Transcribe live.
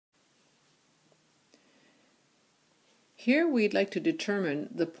Here we'd like to determine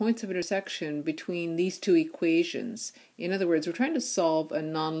the points of intersection between these two equations. In other words, we're trying to solve a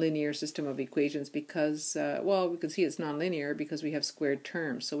nonlinear system of equations because, well, we can see it's nonlinear because we have squared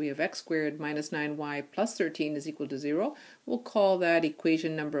terms. So we have x squared minus 9y plus 13 is equal to 0. We'll call that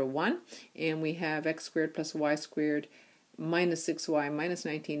equation number 1. And we have x squared plus y squared minus 6y minus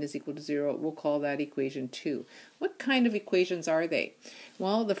 19 is equal to 0. We'll call that equation 2. What kind of equations are they?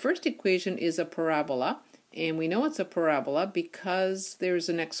 Well, the first equation is a parabola. And we know it's a parabola because there's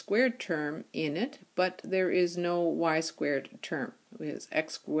an x squared term in it, but there is no y squared term. It has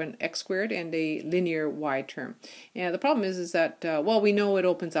x squared and a linear y term. And the problem is that, well, we know it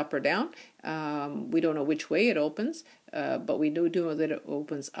opens up or down. We don't know which way it opens, but we do know that it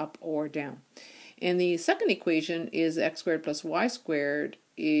opens up or down. And the second equation is x squared plus y squared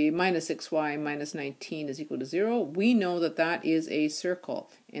minus 6y minus 19 is equal to 0. We know that that is a circle.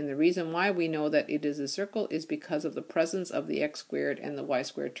 And the reason why we know that it is a circle is because of the presence of the x squared and the y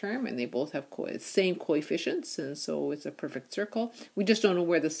squared term, and they both have same coefficients, and so it's a perfect circle. We just don't know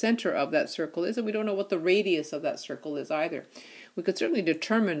where the center of that circle is, and we don't know what the radius of that circle is either. We could certainly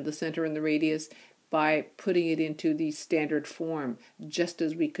determine the center and the radius by putting it into the standard form, just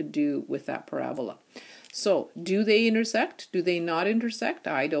as we could do with that parabola. So, do they intersect? Do they not intersect?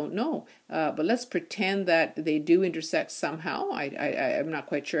 I don't know. But let's pretend that they do intersect somehow. I'm not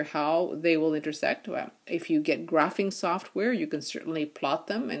quite sure how they will intersect. If you get graphing software, you can certainly plot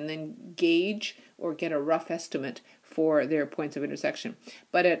them and then gauge or get a rough estimate for their points of intersection.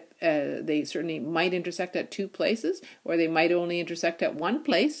 But they certainly might intersect at two places, or they might only intersect at one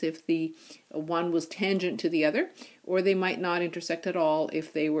place if the one was tangent to the other, or they might not intersect at all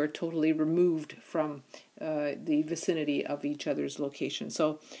if they were totally removed from the vicinity of each other's location.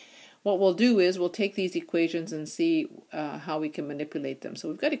 So what we'll do is we'll take these equations and see how we can manipulate them. So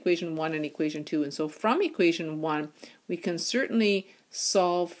we've got equation 1 and equation 2, and so from equation 1 we can certainly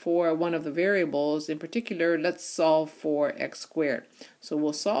solve for one of the variables. In particular, let's solve for x squared. So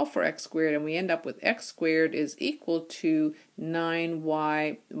we'll solve for x squared, and we end up with x squared is equal to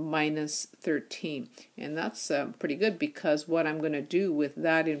 9y minus 13. And that's pretty good, because what I'm going to do with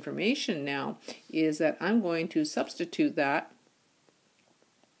that information now is that I'm going to substitute that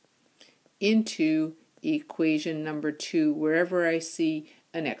into equation number 2 wherever I see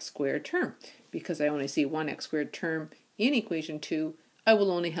an x squared term. Because I only see one x squared term in equation 2, I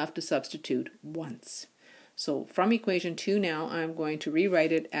will only have to substitute once. So from equation 2 now, I'm going to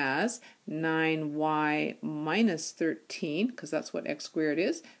rewrite it as 9y minus 13, because that's what x squared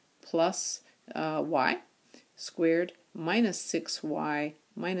is, plus y squared minus 6y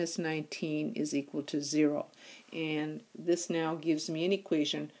minus 19 is equal to 0. And this now gives me an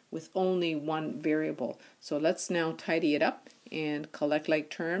equation with only one variable. So let's now tidy it up and collect like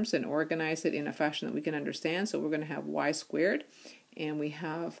terms and organize it in a fashion that we can understand. So we're going to have y squared, and we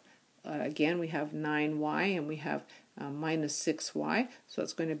have, again, we have 9y, and we have minus 6y. So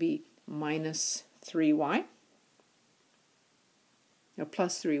it's going to be minus 3y, or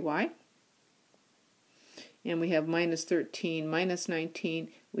plus 3y. And we have minus 13 minus 19,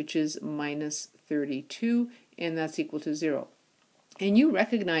 which is minus 32, and that's equal to 0. And you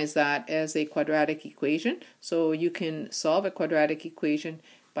recognize that as a quadratic equation, so you can solve a quadratic equation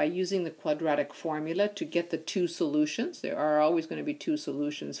by using the quadratic formula to get the two solutions. There are always going to be two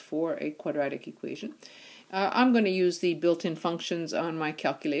solutions for a quadratic equation. I'm going to use the built-in functions on my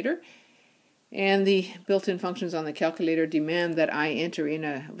calculator, and the built-in functions on the calculator demand that I enter in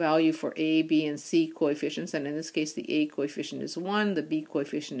a value for a, b, and c coefficients, and in this case the a coefficient is 1, the b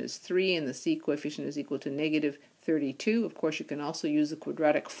coefficient is 3, and the c coefficient is equal to negative 32. Of course, you can also use the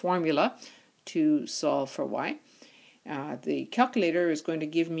quadratic formula to solve for y. The calculator is going to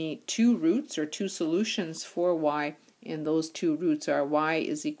give me two roots, or two solutions for y, and those two roots are y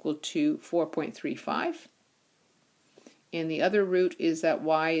is equal to 4.35. And the other root is that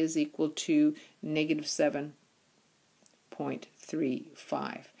y is equal to negative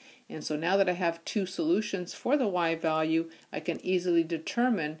 7.35. And so now that I have two solutions for the y value, I can easily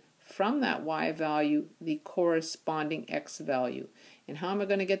determine from that y value the corresponding x value. And how am I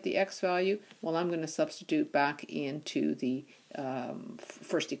going to get the x value? Well, I'm going to substitute back into the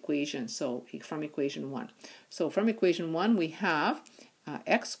first equation, so from equation 1. So from equation 1 we have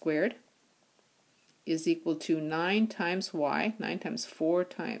x squared is equal to 9 times y, 9 times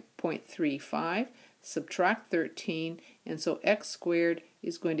 4.35, subtract 13, and so x squared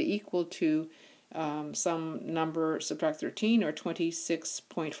is going to equal to some number, subtract 13, or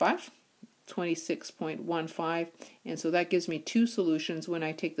 26.5, 26.15, and so that gives me two solutions when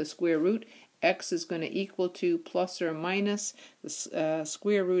I take the square root x is going to equal to plus or minus the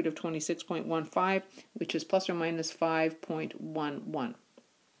square root of 26.15, which is plus or minus 5.11.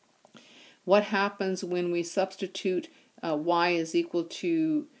 What happens when we substitute y is equal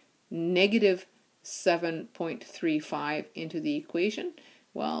to negative 7.35 into the equation?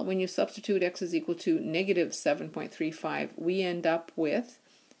 Well, when you substitute x is equal to negative 7.35, we end up with,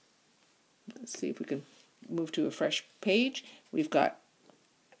 let's see if we can move to a fresh page. We've got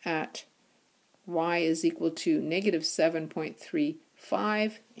at y is equal to negative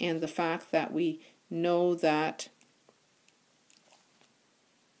 7.35, and the fact that we know that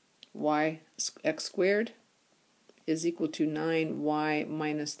x squared is equal to 9y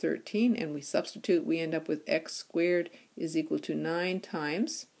minus 13, and we substitute, we end up with x squared is equal to 9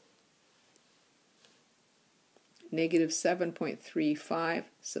 times negative 7.35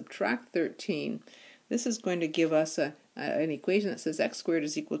 subtract 13. This is going to give us an equation that says x squared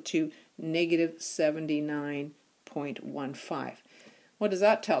is equal to negative 79.15. What does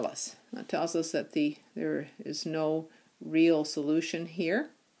that tell us? That tells us that there is no real solution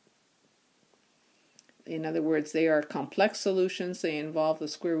here. In other words, they are complex solutions. They involve the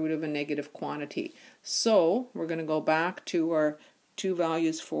square root of a negative quantity. So we're going to go back to our two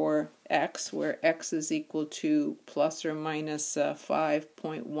values for x, where x is equal to plus or minus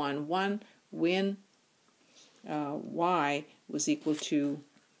 5.11 when y was equal to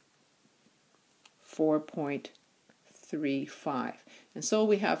 4.35. And so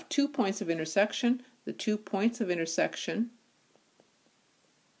we have 2 points of intersection. The 2 points of intersection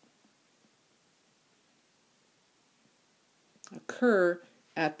occur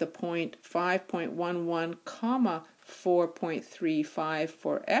at the point 5.11 comma 4.35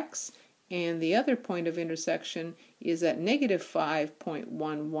 for x, and the other point of intersection is at negative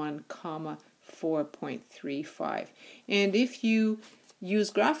 5.11 comma 4.35. And if you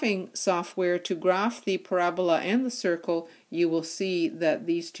use graphing software to graph the parabola and the circle, you will see that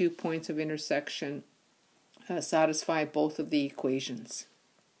these 2 points of intersection satisfy both of the equations.